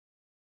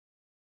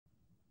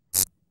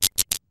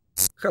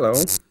Hello.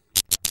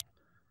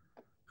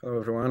 Hello,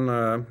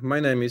 everyone. My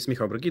name is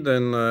Michał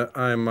Brygidyn.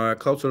 I'm a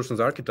cloud solutions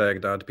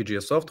architect at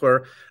PGS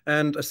Software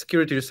and a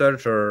security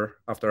researcher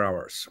after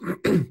hours.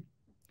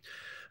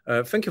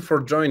 Thank you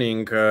for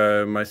joining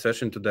my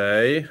session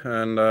today.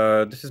 And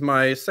this is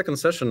my second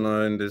session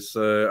in this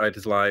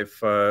IT's Live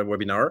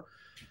webinar.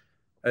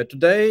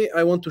 Today,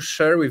 I want to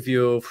share with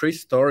you 3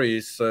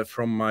 stories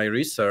from my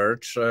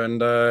research,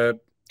 and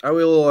I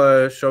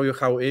will show you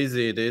how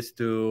easy it is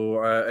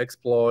to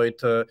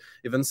exploit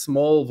even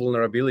small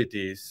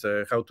vulnerabilities,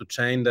 how to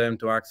chain them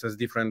to access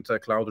different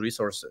cloud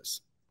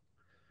resources.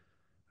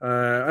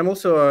 I'm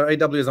also an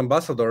AWS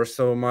ambassador,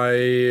 so my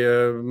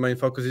main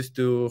focus is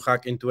to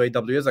hack into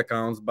AWS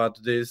accounts, but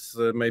this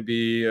may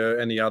be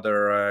any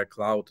other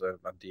cloud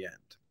at the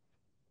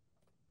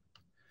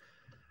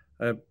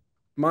end.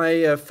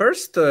 My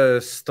first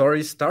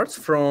story starts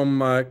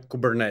from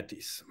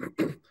Kubernetes.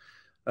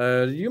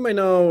 You may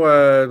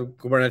know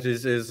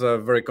Kubernetes is a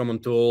very common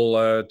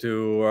tool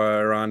to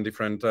run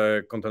different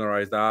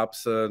containerized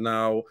apps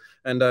now,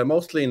 and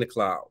mostly in the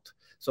cloud.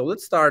 So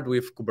let's start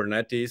with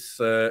Kubernetes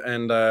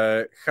and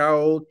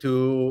how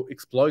to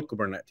exploit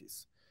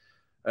Kubernetes.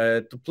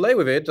 To play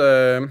with it,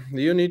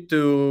 you need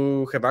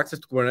to have access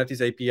to Kubernetes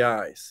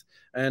APIs.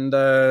 And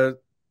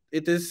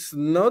it is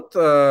not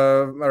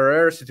a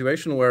rare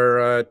situation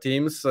where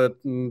teams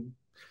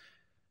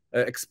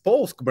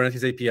expose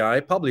Kubernetes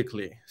API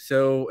publicly.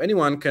 So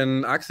anyone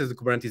can access the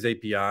Kubernetes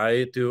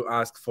API to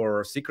ask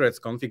for secrets,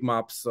 config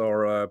maps,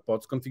 or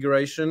pods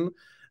configuration.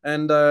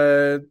 And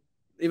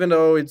even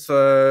though it's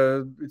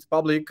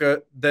public,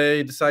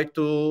 they decide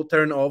to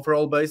turn off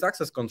role-based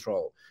access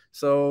control.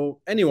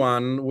 So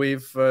anyone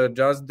with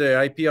just the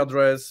IP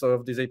address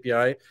of this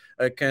API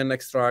can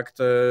extract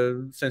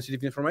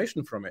sensitive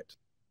information from it.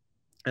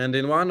 And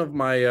in one of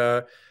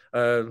my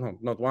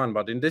not one,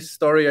 but in this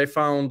story, I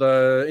found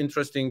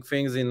interesting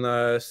things in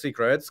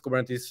secrets,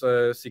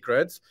 Kubernetes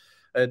secrets.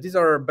 These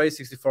are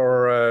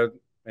base64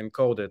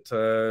 encoded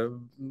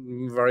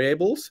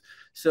variables.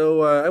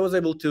 So I was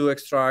able to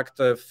extract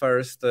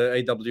first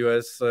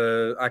AWS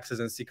access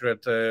and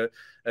secret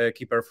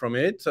keeper from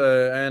it.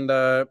 And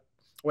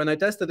when I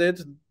tested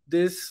it,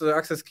 this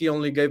access key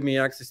only gave me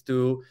access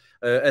to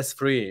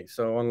S3,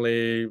 so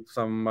only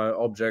some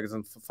objects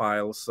and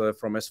files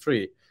from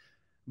S3.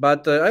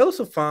 But I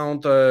also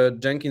found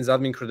Jenkins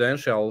admin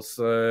credentials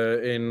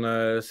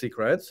in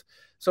secrets,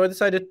 so I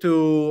decided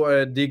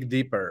to dig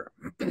deeper.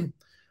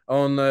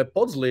 On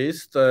pods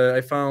list,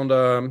 I found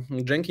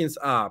Jenkins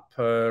app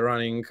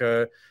running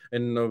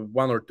in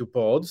 1 or 2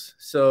 pods.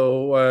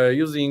 So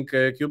using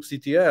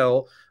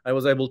kubectl, I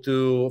was able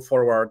to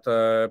forward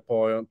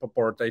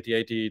port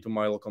 8080 to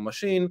my local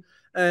machine,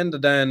 and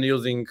then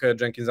using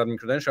Jenkins admin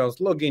credentials,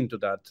 log into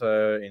that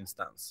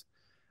instance.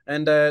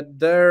 And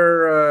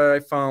there I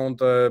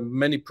found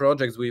many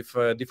projects with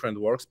different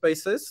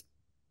workspaces.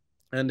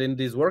 And in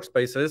these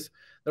workspaces,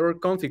 there were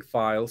config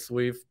files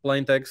with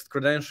plain text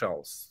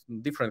credentials,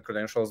 different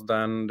credentials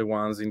than the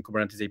ones in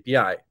Kubernetes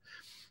API.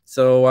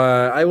 So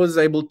I was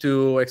able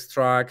to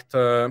extract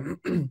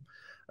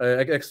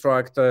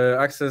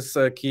access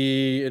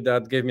key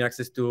that gave me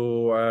access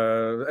to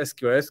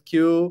SQS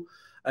queue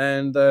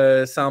and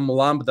some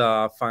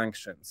Lambda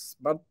functions.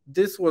 But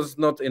this was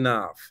not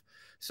enough.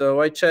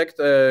 So I checked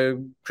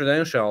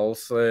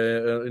credentials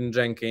in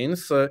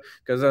Jenkins,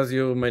 because as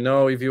you may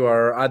know, if you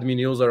are admin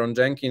user on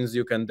Jenkins,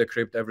 you can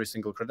decrypt every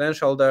single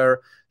credential there.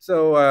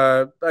 So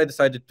I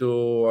decided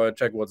to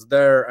check what's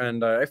there,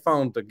 and I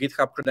found the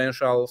GitHub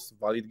credentials,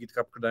 valid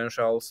GitHub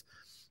credentials,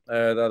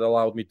 that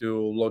allowed me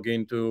to log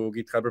into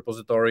GitHub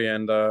repository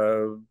and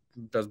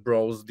just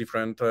browse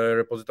different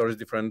repositories,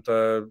 different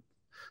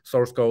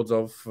source codes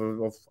of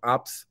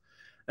apps.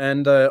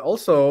 And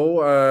also,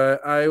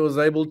 I was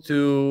able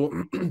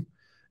to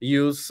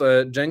use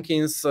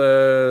Jenkins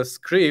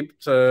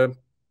script to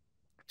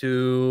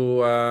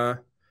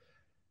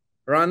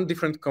run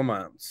different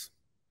commands.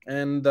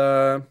 And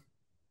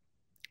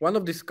one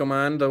of these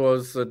commands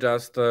was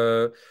just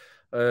CURL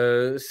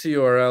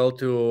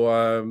to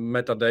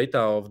metadata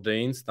of the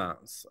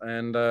instance.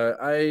 And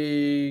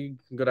I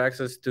got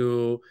access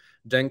to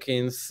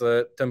Jenkins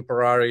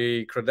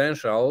temporary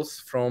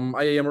credentials from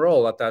IAM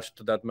role attached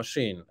to that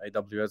machine,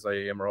 AWS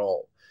IAM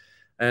role.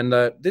 And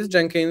this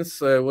Jenkins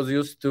was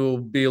used to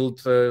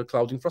build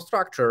cloud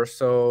infrastructure.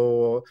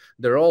 So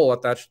the role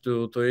attached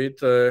to it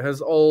has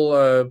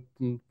all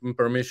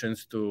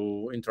permissions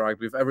to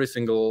interact with every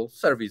single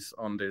service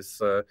on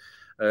this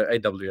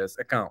AWS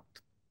account.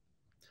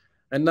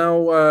 And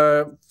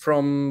now,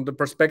 from the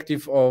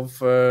perspective of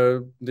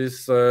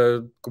this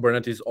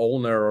Kubernetes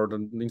owner or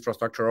the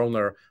infrastructure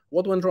owner,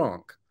 what went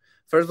wrong?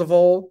 First of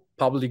all,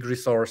 public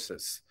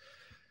resources.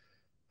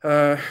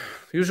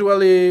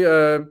 Usually,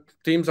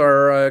 teams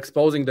are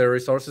exposing their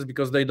resources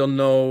because they don't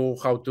know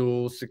how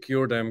to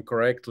secure them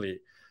correctly.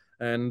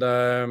 And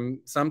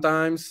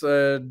sometimes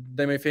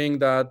they may think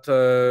that,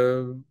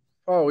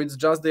 oh, it's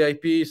just the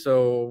IP,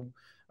 so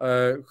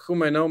who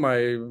may know my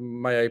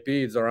IP?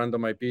 It's a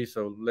random IP,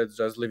 so let's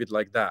just leave it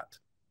like that.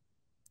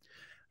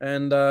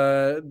 And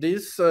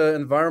these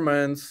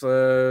environments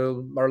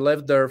are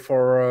left there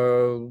for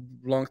a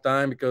long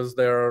time because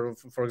they are,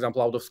 for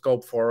example, out of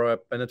scope for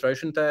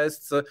penetration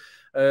tests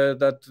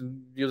that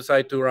you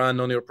decide to run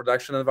on your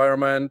production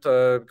environment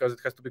because it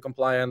has to be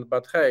compliant.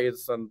 But hey,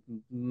 it's a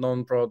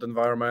non-prod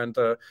environment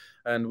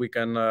and we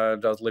can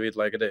just leave it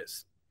like it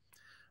is.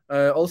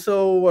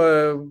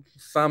 Also,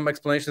 some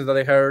explanations that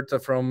I heard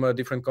from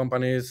different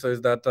companies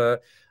is that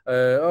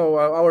oh,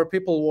 our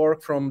people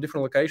work from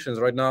different locations.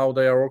 Right now,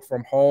 they work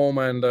from home,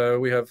 and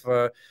we have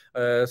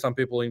some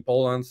people in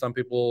Poland, some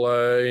people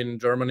in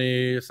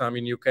Germany, some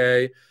in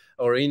UK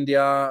or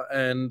India,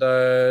 and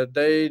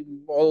they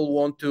all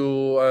want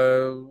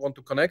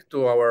to connect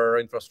to our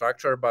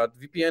infrastructure, but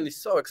VPN is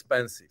so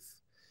expensive.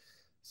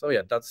 So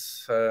yeah,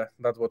 that's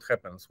what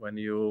happens when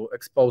you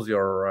expose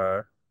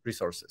your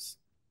resources.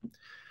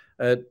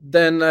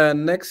 Then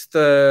next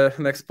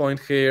point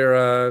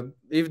here,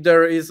 if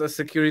there is a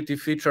security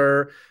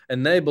feature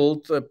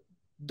enabled,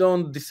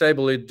 don't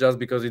disable it just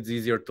because it's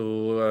easier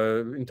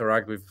to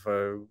interact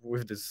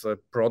with this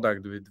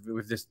product,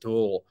 with this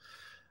tool.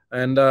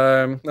 And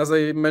as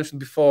I mentioned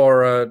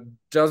before,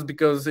 just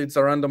because it's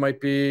a random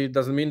IP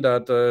doesn't mean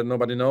that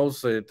nobody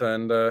knows it.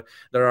 And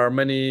there are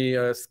many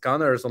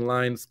scanners,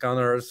 online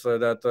scanners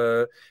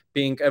that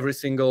ping every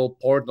single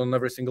port on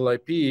every single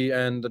IP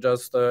and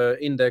just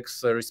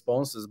index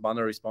responses,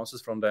 banner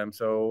responses from them.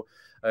 So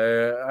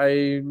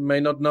I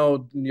may not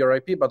know your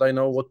IP, but I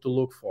know what to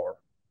look for.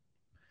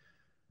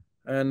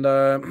 And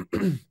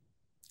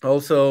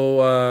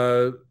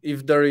also,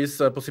 if there is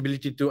a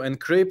possibility to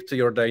encrypt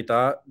your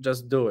data,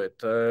 just do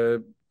it.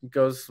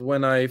 Because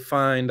when I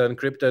find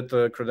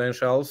encrypted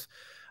credentials,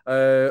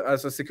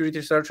 as a security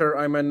researcher,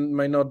 I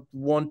may not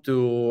want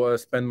to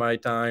spend my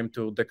time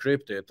to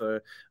decrypt it.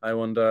 I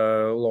want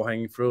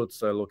low-hanging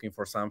fruits looking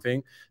for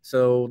something.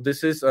 So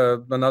this is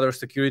another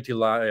security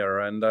layer.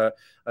 And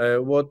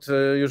what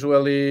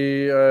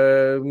usually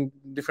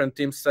different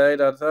teams say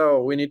that,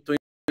 oh, we need to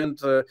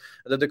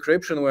the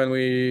decryption when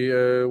we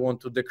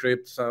want to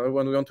decrypt,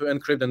 when we want to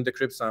encrypt and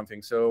decrypt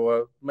something.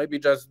 So maybe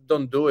just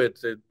don't do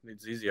it.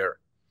 It's easier.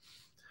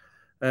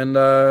 And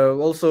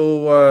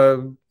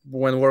also,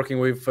 when working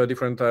with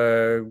different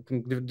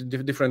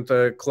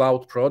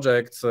cloud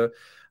projects,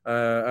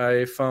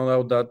 I found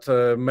out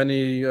that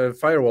many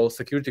firewall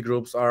security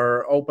groups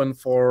are open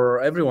for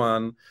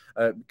everyone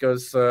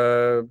because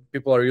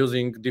people are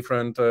using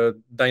different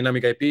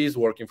dynamic IPs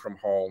working from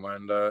home,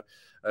 and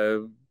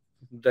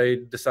they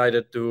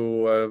decided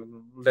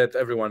to let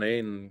everyone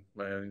in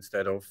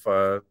instead of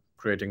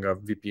creating a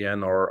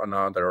VPN or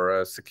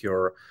another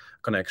secure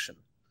connection.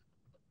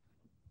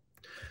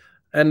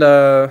 And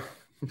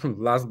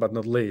last but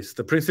not least,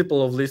 the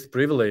principle of least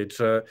privilege.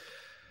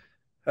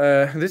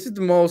 This is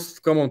the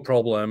most common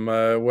problem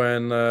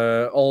when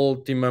all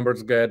team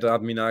members get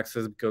admin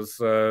access because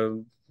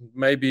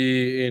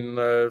maybe in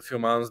a few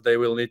months they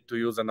will need to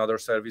use another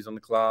service on the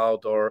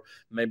cloud, or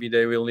maybe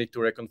they will need to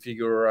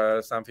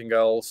reconfigure something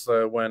else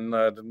when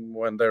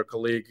their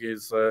colleague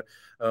is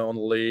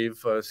on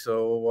leave.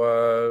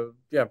 So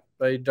yeah,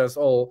 they just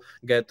all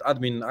get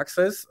admin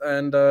access,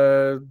 and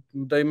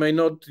they may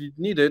not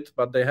need it,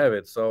 but they have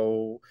it.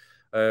 So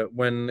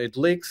when it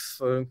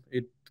leaks,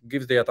 it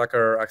gives the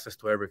attacker access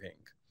to everything.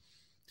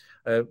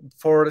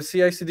 For the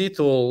CI/CD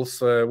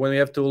tools, when we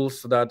have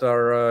tools that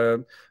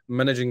are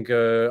managing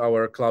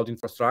our cloud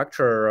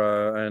infrastructure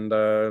and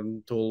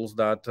tools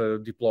that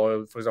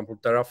deploy, for example,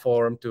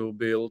 Terraform to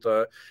build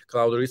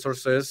cloud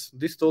resources,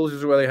 these tools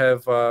usually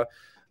have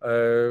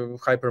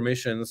high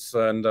permissions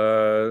and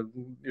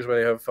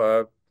usually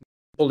have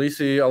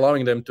policy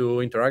allowing them to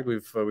interact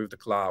with the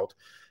cloud.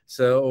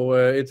 So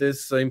it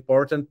is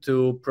important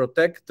to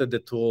protect the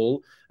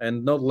tool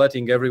and not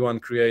letting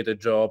everyone create a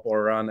job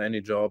or run any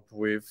job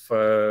with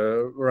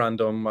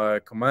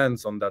random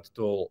commands on that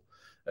tool.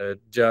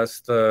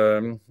 Just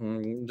the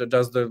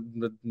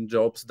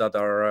jobs that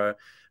are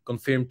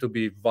confirmed to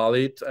be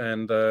valid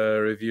and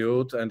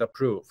reviewed and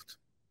approved.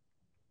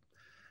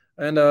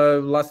 And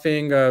last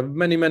thing,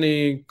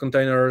 many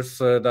containers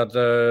that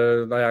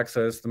I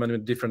accessed, many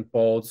different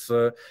pods,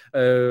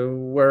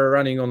 were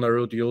running on a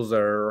root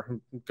user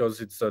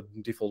because it's a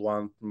default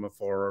one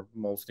for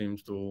most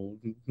teams to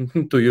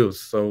to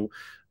use. So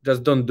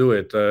just don't do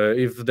it.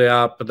 If the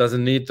app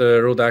doesn't need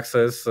root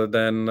access,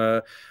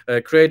 then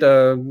create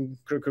a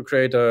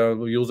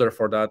user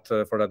for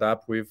that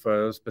app with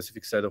a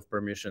specific set of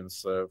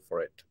permissions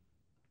for it.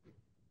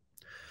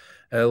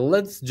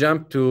 Let's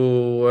jump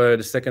to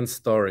the second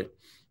story.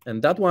 And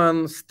that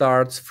one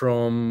starts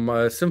from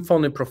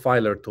Symfony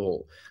Profiler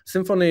tool.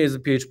 Symfony is a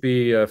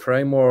PHP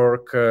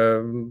framework,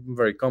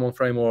 very common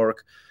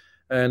framework.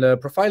 And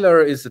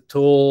Profiler is a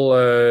tool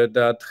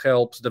that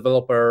helps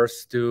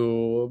developers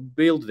to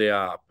build the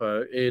app.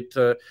 It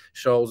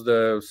shows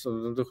the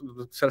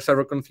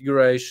server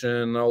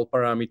configuration, all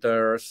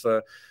parameters,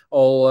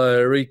 all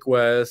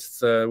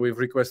requests with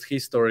request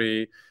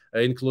history,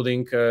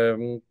 including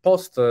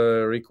post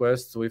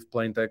requests with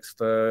plain text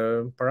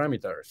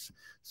parameters.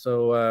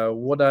 So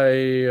what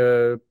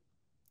I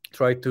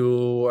try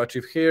to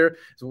achieve here.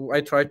 So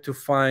I tried to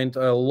find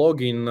a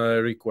login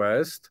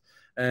request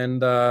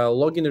and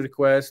login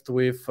request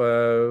with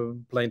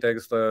plain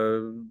text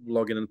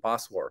login and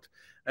password.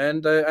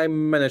 And I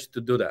managed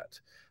to do that.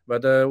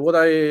 But what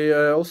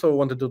I also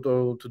wanted to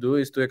do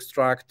is to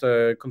extract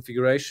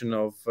configuration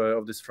of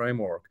this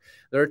framework.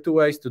 There are two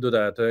ways to do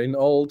that. In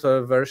old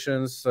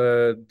versions,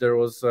 there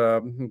was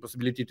a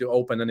possibility to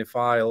open any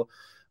file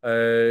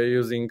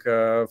using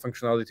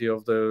functionality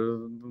of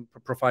the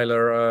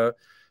profiler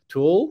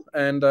tool,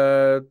 and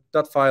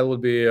that file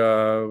would be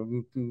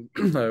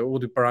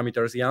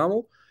parameters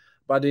YAML.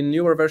 But in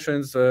newer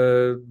versions,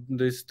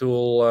 this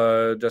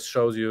tool just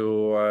shows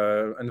you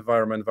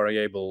environment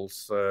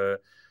variables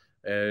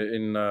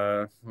in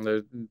the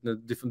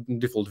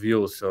default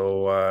view,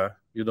 so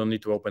you don't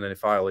need to open any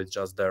file, it's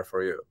just there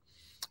for you.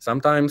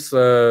 Sometimes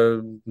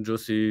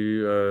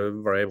juicy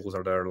variables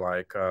are there,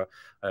 like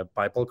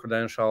PayPal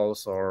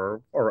credentials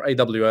or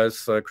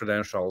AWS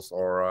credentials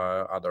or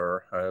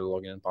other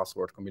login and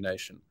password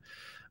combination.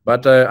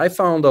 But I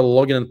found a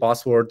login and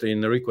password in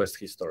the request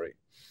history.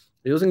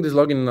 Using this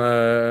login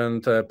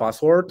and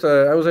password,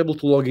 I was able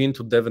to log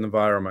into dev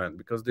environment,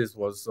 because this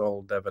was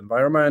all dev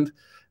environment,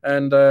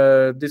 and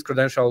these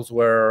credentials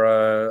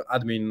were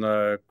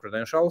admin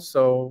credentials.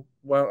 So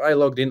I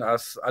logged in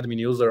as admin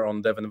user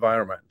on dev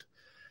environment.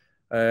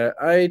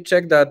 I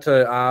checked that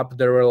app.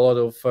 There were a lot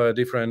of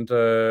different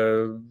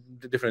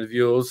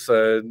views,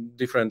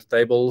 different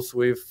tables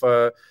with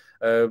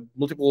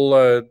multiple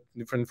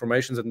different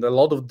informations and a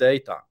lot of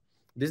data.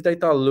 This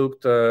data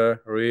looked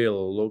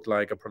real, looked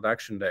like a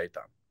production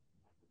data.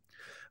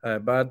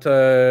 But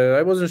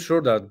I wasn't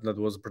sure that that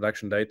was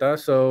production data,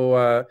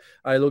 so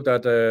I looked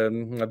at the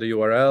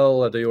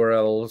URL. The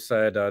URL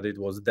said that it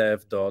was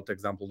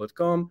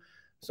dev.example.com.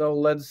 So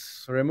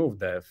let's remove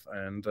dev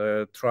and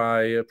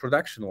try a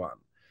production one.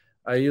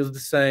 I used the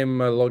same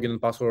login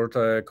and password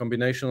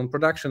combination on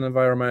production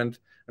environment,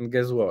 and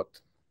guess what?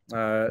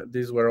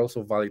 These were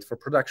also valid for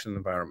production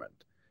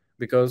environment,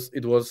 because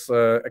it was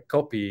a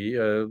copy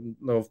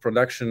of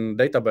production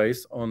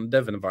database on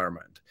dev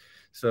environment.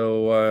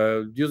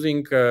 So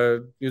using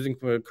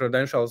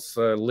credentials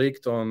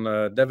leaked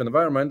on dev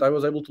environment, I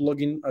was able to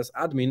log in as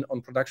admin on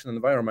production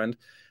environment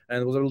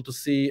and was able to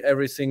see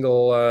every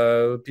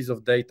single piece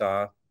of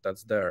data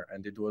that's there.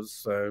 And it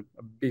was a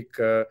big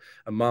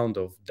amount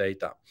of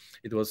data.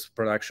 It was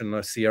production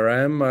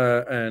CRM,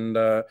 and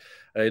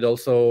it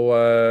also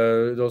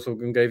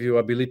gave you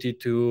ability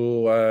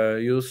to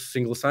use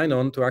single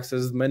sign-on to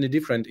access many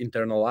different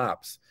internal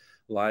apps,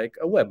 like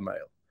a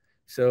webmail.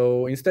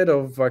 So instead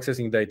of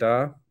accessing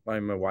data,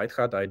 I'm a white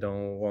hat, I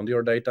don't want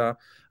your data,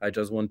 I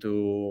just want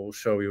to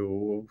show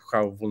you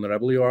how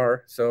vulnerable you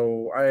are.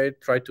 So I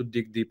try to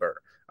dig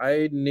deeper.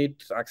 I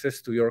need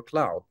access to your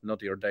cloud,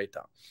 not your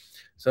data.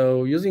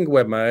 So using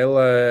webmail,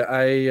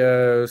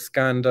 I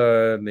scanned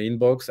the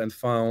inbox and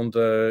found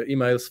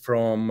emails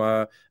from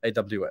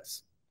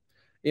AWS.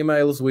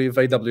 Emails with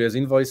AWS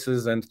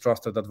invoices and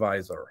trusted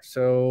advisor.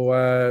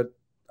 So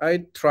I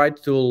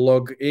tried to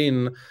log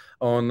in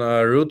on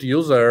a root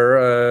user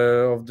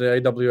of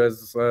the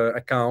AWS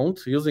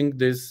account using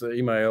this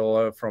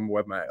email from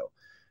webmail.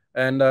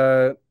 And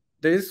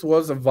this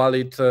was a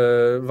valid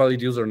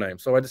username.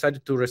 So I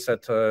decided to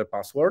reset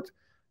password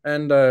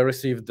and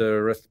received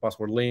the reset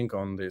password link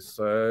on this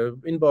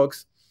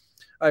inbox.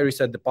 I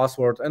reset the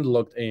password and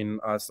logged in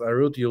as a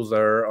root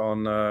user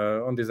on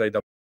this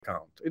AWS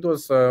account. It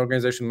was an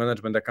organization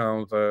management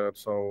account,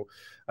 so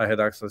I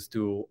had access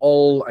to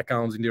all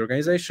accounts in the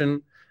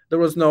organization. There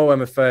was no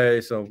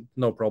MFA, so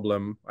no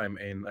problem. I'm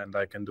in and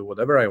I can do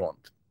whatever I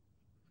want.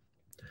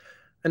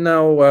 And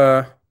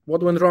now,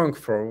 what went wrong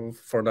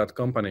for that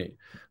company?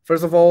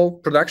 First of all,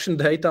 production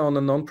data on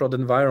a non-prod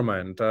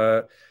environment.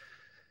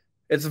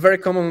 It's a very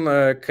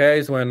common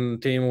case when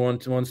team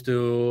wants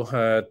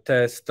to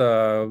test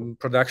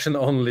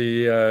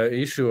production-only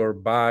issue or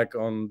bug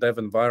on dev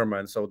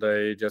environment, so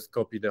they just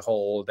copy the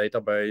whole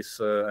database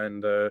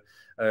and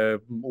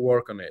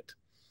work on it.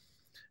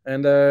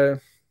 And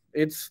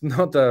it's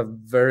not a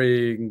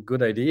very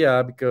good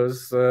idea,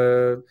 because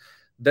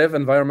dev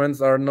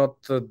environments are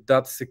not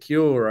that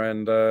secure,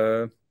 and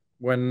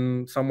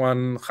when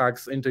someone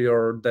hacks into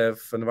your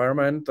dev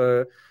environment,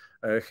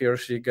 he or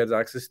she gets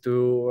access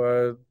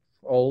to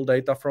all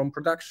data from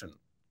production.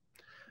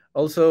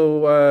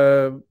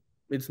 Also,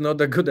 it's not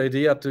a good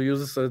idea to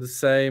use the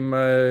same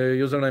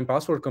username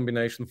password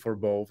combination for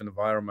both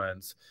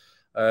environments.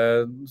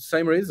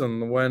 Same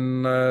reason,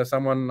 when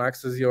someone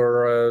accesses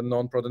your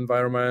non-prod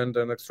environment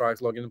and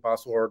extracts login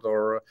password,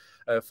 or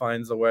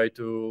finds a way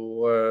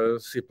to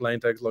see plain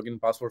text login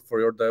password for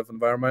your dev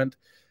environment,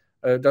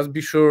 just be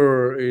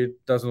sure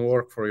it doesn't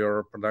work for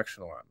your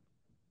production one.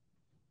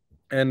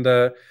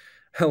 And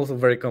also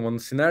very common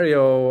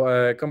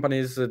scenario,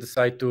 companies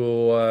decide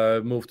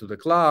to move to the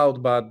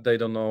cloud, but they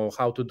don't know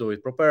how to do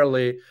it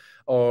properly,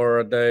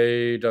 or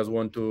they just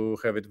want to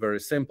have it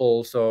very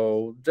simple.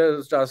 So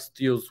just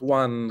use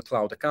one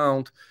cloud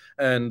account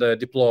and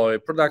deploy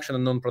production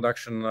and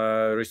non-production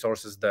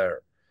resources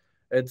there.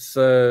 It's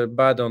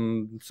bad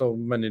on so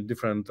many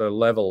different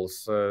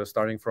levels,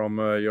 starting from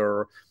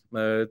your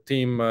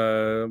team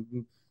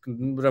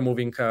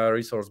removing a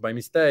resource by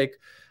mistake,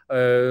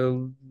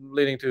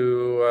 leading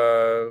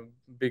to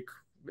big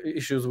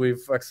issues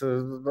with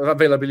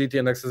availability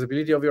and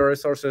accessibility of your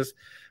resources.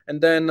 And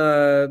then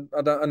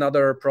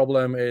another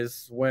problem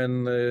is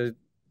when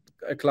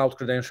cloud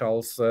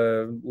credentials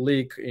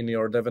leak in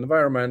your dev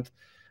environment.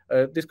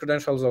 These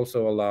credentials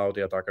also allow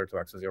the attacker to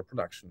access your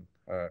production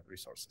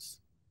resources.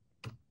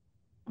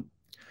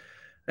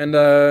 And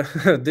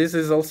this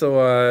is also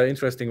an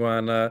interesting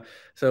one.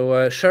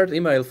 So shared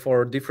email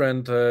for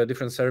different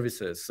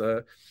services.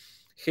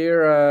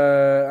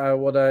 Here,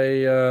 what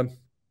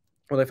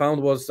I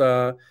found was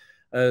a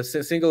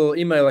single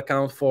email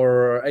account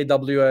for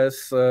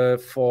AWS,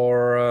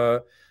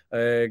 for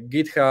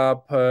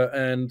GitHub,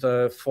 and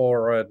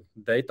for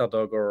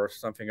Datadog or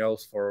something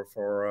else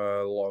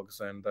for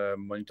logs and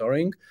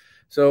monitoring.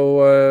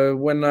 So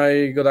when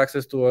I got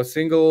access to a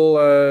single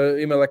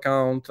email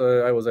account,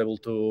 I was able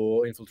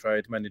to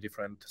infiltrate many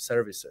different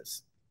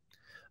services.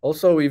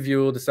 Also, if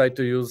you decide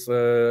to use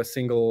a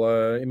single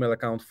email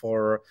account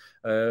for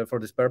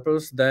this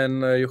purpose,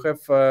 then you have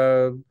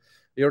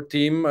your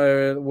team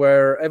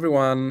where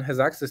everyone has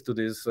access to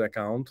this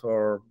account,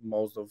 or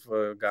most of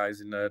guys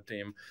in the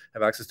team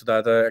have access to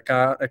that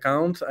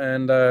account.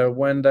 And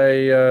when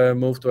they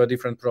move to a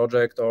different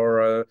project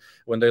or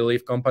when they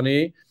leave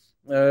company,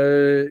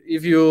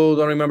 if you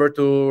don't remember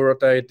to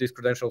rotate these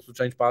credentials to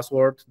change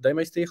password, they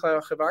may still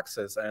have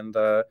access and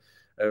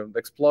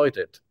exploit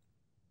it.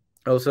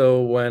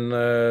 Also, when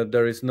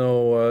there is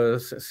no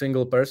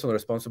single person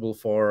responsible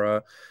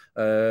for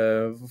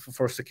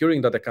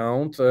securing that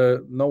account,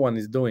 no one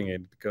is doing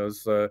it,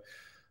 because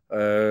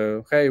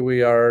hey,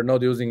 we are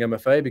not using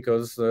MFA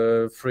because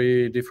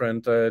 3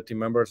 different team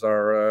members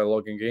are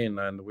logging in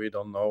and we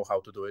don't know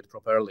how to do it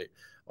properly.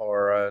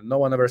 Or no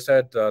one ever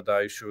said that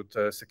I should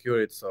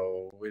secure it,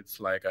 so it's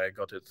like I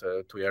got it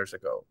 2 years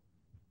ago.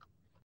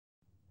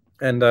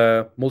 And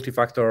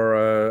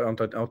multi-factor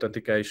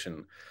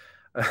authentication.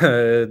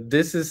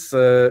 This is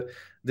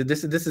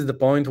the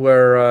point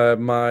where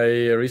my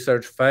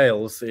research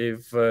fails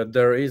if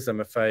there is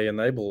MFA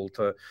enabled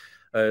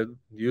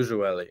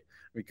usually,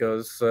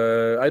 because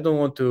I don't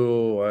want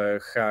to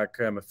hack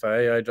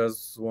MFA. I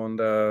just want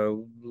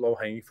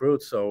low-hanging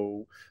fruit.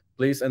 So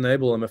please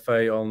enable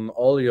MFA on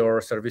all your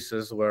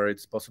services where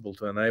it's possible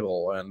to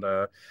enable. And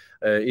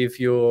if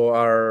you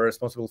are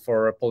responsible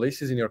for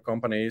policies in your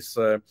companies,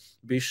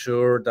 be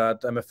sure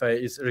that MFA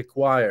is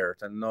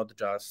required and not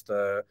just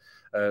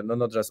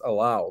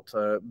allowed,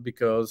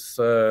 because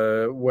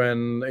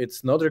when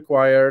it's not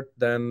required,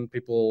 then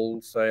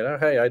people say, oh,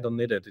 hey, I don't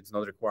need it, it's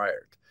not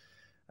required.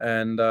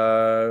 And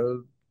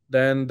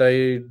then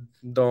they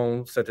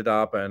don't set it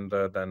up, and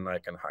then I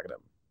can hack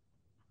them.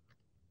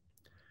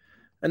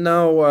 And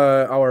now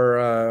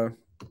our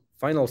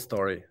final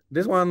story.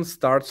 This one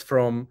starts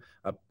from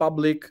a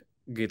public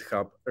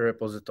GitHub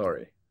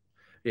repository.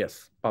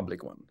 Yes,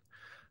 public one.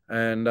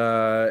 And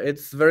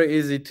it's very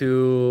easy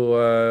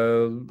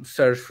to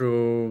search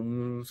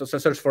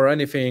for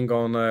anything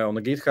on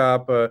the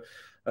GitHub.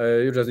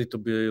 You just need to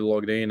be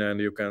logged in, and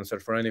you can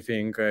search for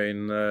anything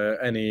in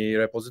any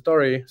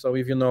repository. So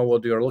if you know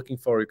what you're looking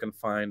for, you can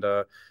find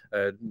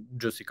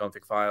juicy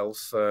config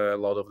files, a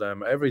lot of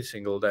them every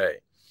single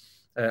day.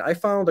 I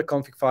found a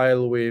config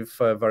file with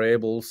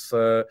variables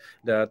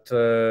that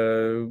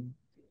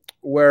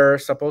were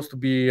supposed to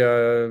be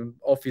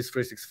Office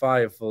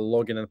 365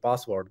 login and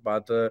password,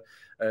 but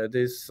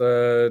these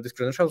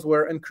credentials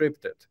were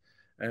encrypted.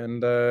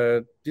 And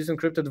these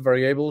encrypted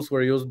variables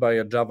were used by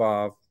a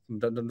Java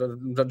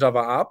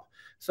app.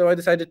 So I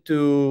decided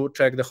to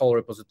check the whole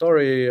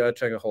repository,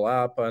 check the whole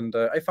app, and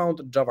I found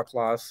a Java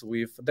class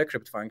with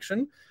decrypt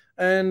function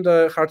and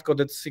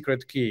hard-coded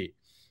secret key.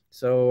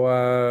 So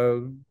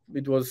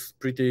it was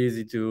pretty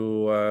easy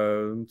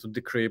to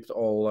decrypt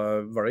all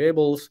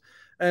variables,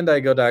 and I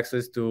got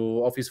access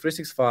to Office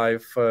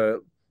 365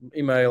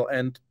 email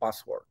and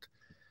password.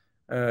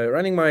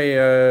 Running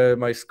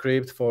my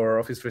script for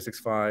Office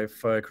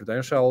 365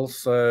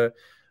 credentials,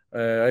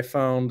 I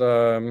found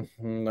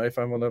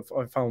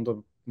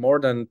more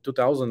than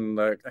 2,000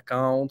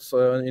 accounts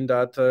in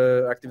that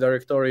Active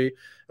Directory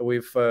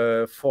with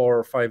 4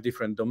 or 5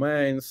 different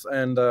domains,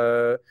 and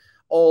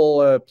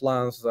all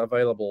plans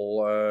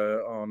available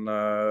on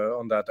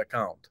that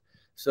account.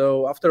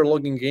 So after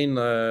logging in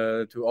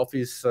to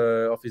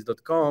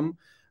office.com,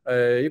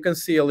 you can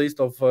see a list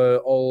of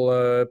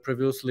all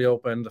previously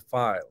opened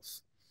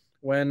files.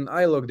 When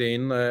I logged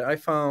in, I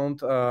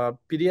found a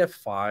PDF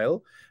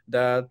file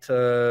that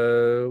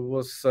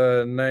was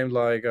named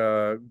like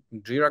a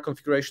Jira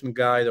configuration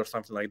guide or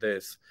something like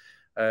this.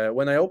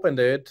 When I opened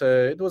it,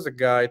 it was a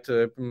guide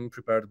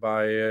prepared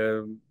by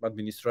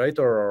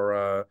administrator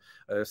or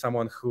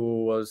someone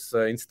who was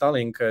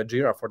installing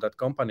Jira for that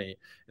company.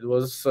 It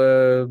was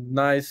a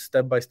nice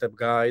step-by-step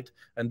guide,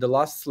 and the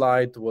last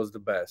slide was the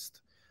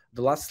best.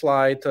 The last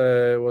slide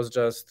was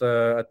just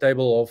a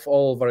table of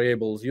all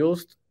variables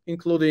used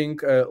including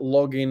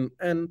login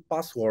and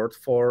password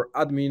for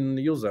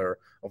admin user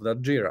of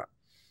that Jira.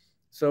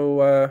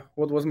 So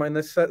what was my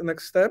next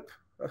step?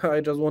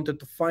 I just wanted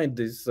to find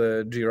this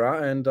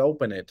Jira and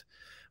open it.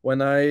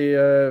 When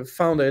I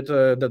found it,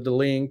 that the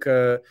link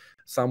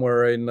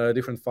somewhere in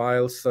different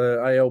files,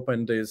 I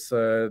opened this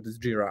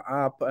Jira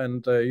app,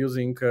 and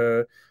using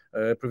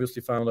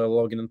previously found a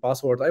login and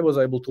password, I was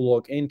able to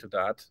log into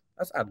that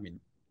as admin.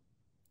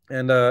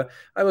 And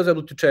I was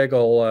able to check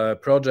all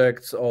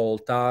projects, all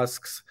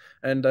tasks,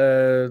 and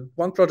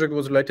one project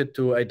was related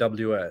to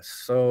AWS.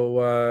 So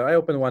I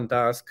opened one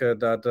task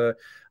that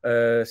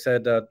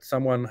said that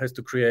someone has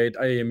to create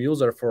IAM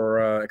user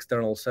for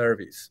external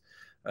service.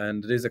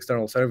 And this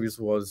external service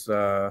was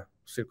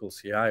Circle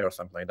CI or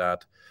something like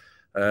that.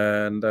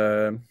 And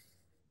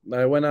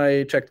when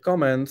I checked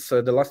comments,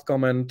 the last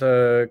comment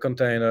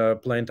contained a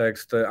plain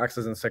text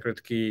access and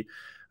secret key.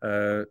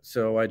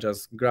 So I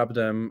just grabbed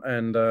them,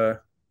 and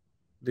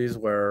these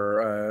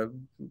were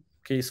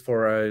keys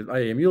for an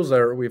IAM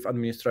user with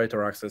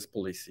administrator access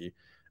policy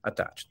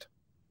attached.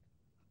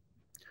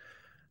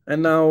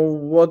 And now,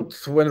 what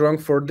went wrong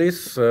for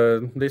this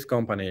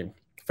company?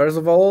 First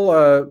of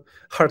all,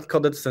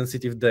 hard-coded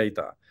sensitive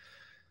data.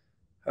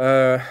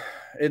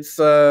 It's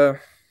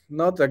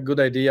not a good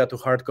idea to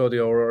hard-code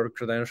your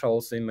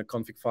credentials in the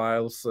config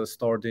files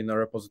stored in a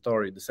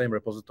repository, the same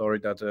repository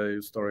that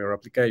you store your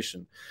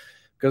application.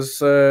 Because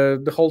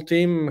the whole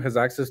team has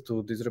access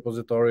to this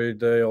repository.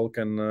 They all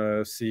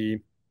can see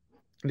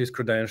these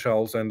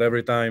credentials, and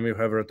every time you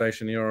have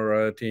rotation in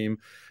your team,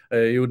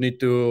 you would need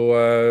to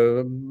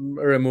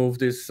remove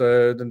this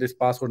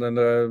password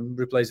and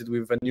replace it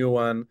with a new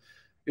one.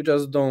 You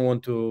just don't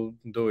want to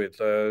do it.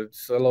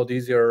 It's a lot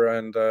easier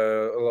and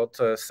a lot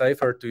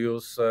safer to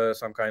use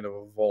some kind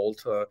of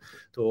vault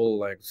tool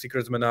like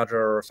Secrets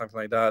Manager or something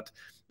like that,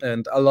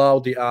 and allow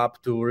the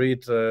app to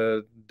read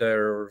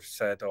their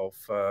set of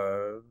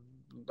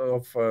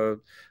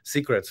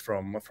secrets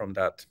from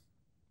that.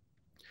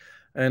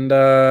 And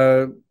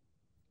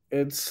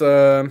it's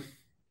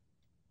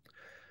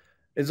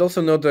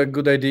also not a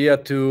good idea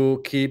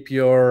to keep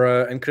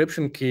your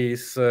encryption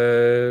keys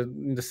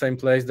in the same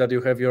place that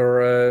you have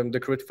your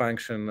decrypt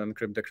function,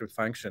 encrypt decrypt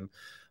function.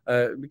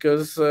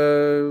 Because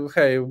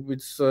hey,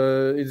 it's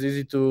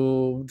easy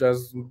to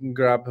just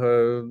grab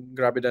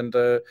it and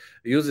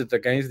use it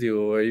against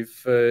you.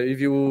 If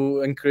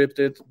you encrypt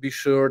it, be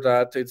sure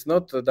that it's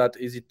not that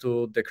easy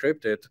to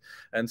decrypt it,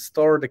 and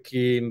store the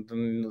key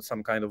in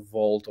some kind of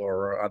vault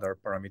or other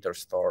parameter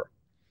store.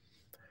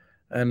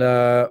 And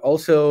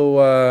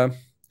also,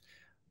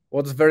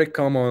 what's very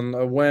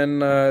common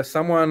when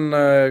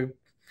someone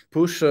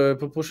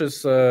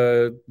pushes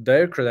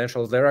their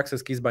credentials, their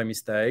access keys by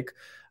mistake,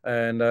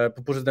 and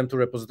pushes them to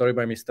repository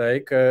by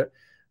mistake,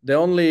 the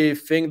only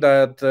thing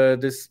that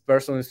this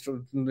person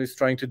is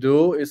trying to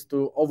do is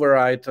to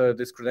overwrite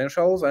these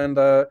credentials and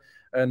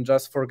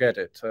just forget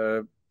it.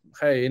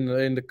 Hey,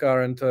 in the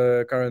current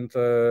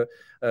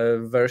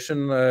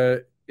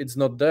version, it's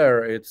not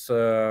there. It's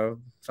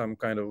some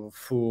kind of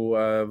foo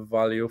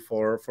value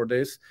for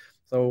this.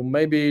 So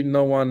maybe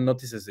no one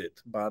notices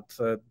it, but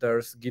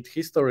there's Git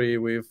history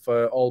with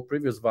all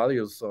previous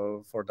values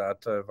for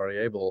that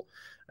variable.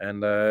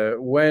 And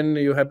when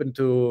you happen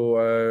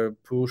to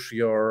push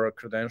your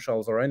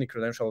credentials or any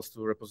credentials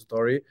to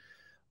repository,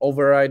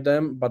 override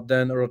them, but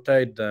then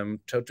rotate them,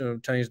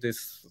 change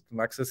this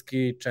access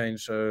key,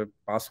 change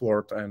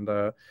password, and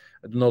do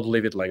not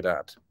leave it like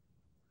that.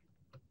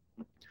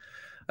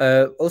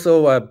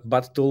 Also,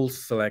 bad tools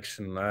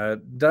selection.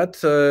 That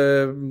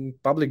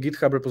public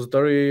GitHub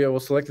repository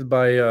was selected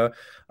by a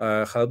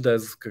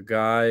helpdesk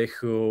guy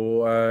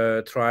who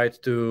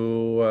tried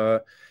to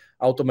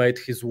automate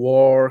his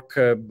work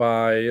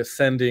by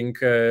sending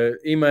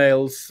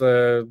emails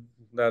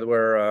that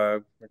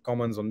were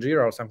comments on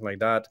Jira or something like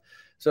that.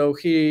 So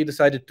he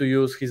decided to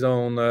use his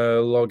own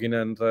login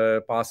and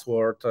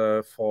password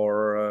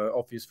for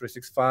Office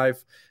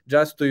 365,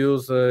 just to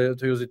use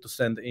it to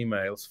send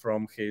emails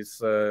from his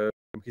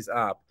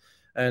app.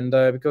 And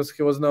because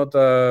he was not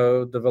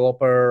a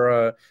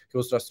developer, he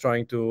was just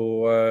trying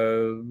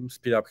to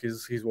speed up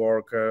his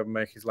work,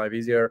 make his life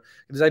easier.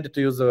 He decided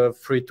to use a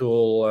free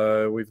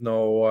tool with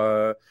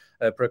no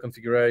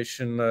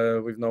pre-configuration,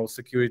 with no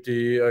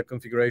security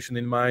configuration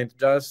in mind,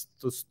 just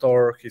to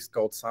store his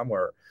code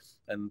somewhere.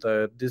 And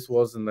this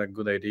wasn't a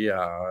good idea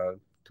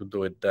to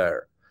do it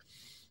there.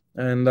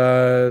 And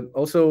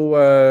also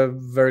a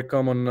very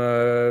common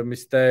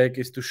mistake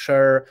is to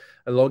share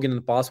a login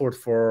and password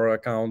for an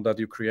account that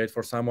you create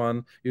for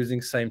someone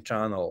using same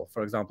channel.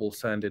 For example,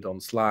 send it on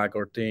Slack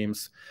or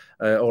Teams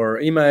or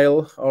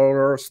email,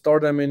 or store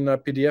them in a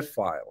PDF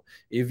file.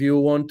 If you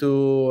want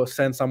to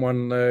send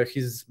someone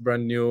his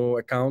brand new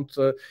account,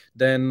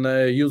 then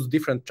use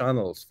different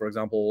channels. For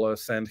example,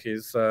 send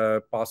his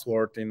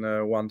password in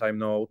a one-time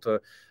note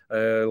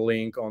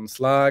link on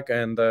Slack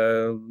and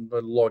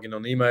login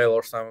on email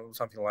or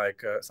something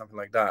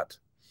like that.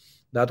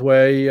 That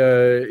way,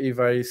 if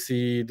I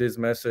see this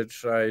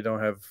message, I don't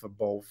have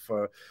both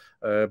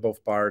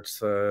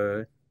parts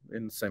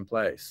in the same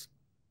place.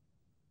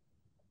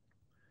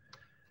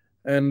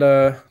 And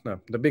no,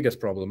 the biggest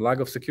problem, lack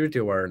of security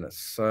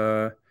awareness.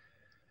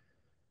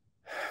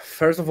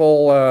 First of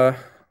all,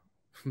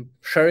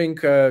 sharing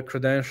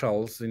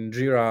credentials in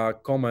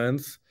Jira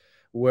comments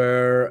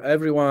where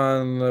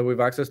everyone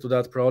with access to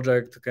that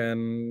project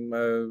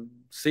can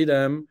see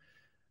them,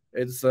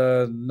 it's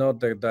not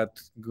that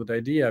good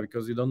idea,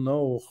 because you don't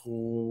know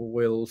who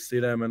will see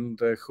them and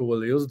who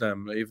will use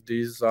them. If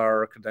these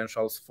are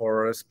credentials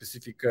for a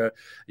specific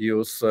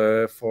use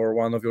for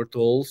one of your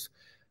tools,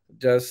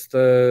 just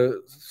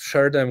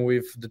share them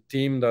with the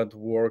team that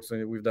works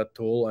with that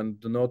tool, and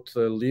do not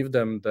leave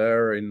them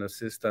there in a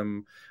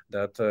system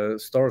that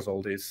stores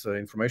all this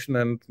information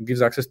and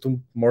gives access to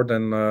more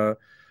than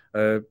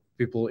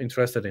people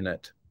interested in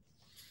it.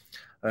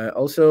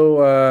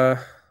 Also,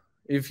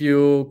 if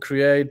you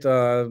create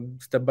a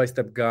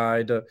step-by-step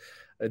guide,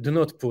 do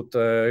not put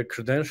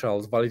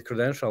credentials, valid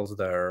credentials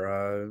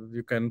there.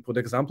 You can put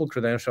example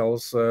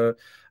credentials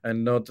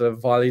and not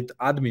valid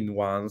admin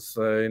ones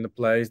in a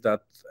place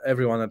that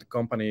everyone at the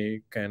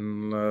company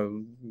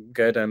can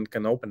get and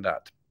can open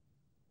that.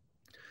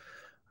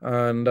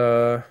 And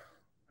the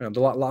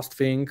last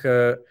thing,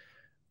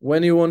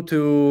 when you want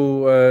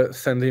to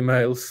send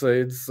emails,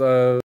 it's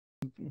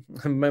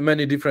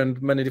many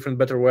different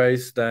better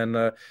ways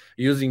than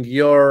using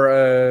your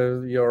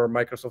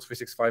Microsoft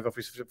 365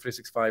 Office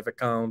 365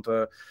 account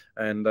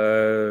and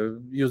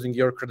using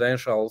your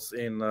credentials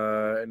in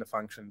the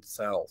function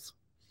itself.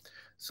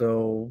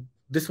 So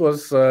this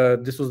was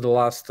the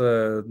last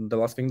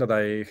thing that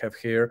I have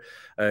here.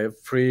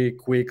 3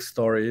 quick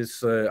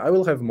stories. I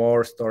will have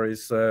more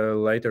stories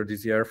later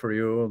this year for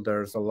you.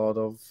 There's a lot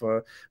of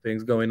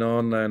things going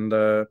on,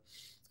 and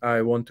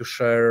I want to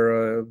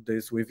share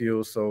this with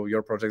you so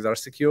your projects are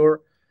secure.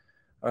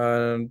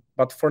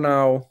 But for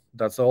now,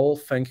 that's all.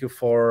 Thank you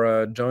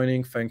for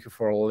joining. Thank you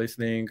for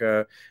listening.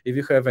 If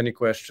you have any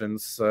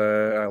questions,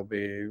 I'll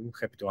be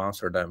happy to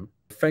answer them.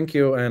 Thank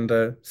you,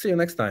 and see you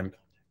next time.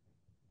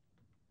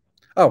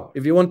 Oh,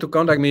 if you want to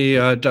contact me,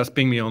 just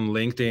ping me on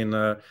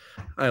LinkedIn.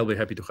 I'll be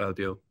happy to help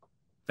you.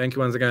 Thank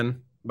you once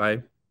again.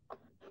 Bye.